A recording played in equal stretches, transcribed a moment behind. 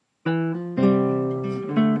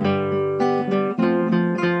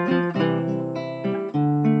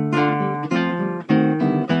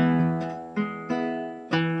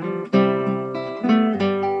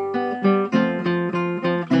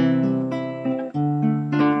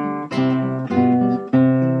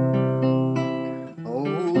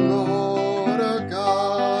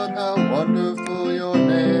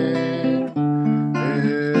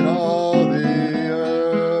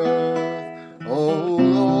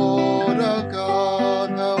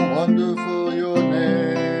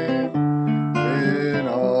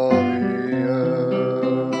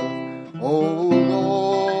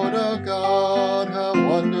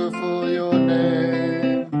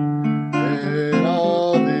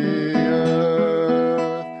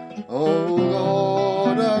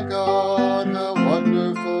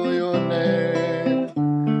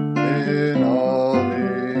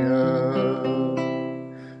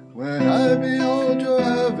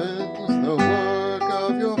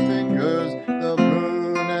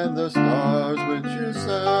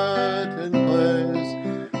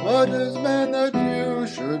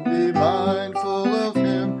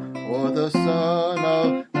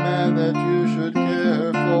and that you should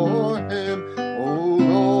care for him. O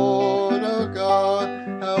Lord our God,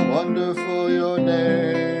 how wonderful your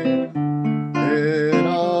name in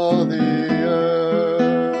all the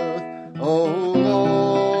earth. O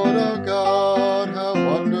Lord our God, how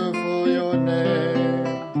wonderful your name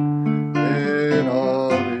in all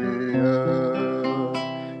the earth.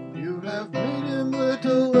 You have made him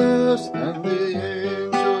little less than the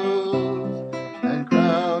angels, and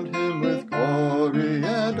crowned him with glory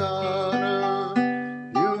and honor.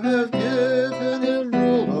 You have given him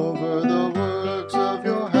rule over the works of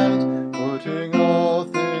your hands, putting all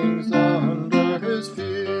things under his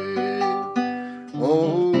feet.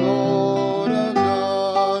 O Lord our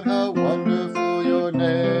God, how wonderful your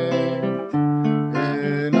name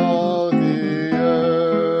in all the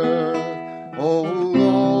earth. O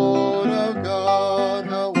Lord our God,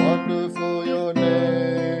 how wonderful your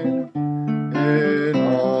name in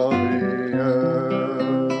all the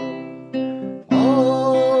earth.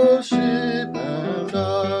 All sheep and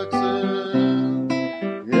oxen,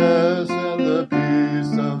 yes, and the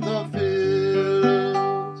beasts of the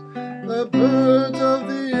fields, the birds of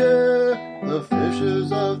the air, the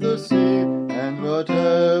fishes of the sea, and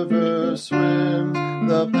whatever swims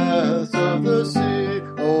the paths of the sea.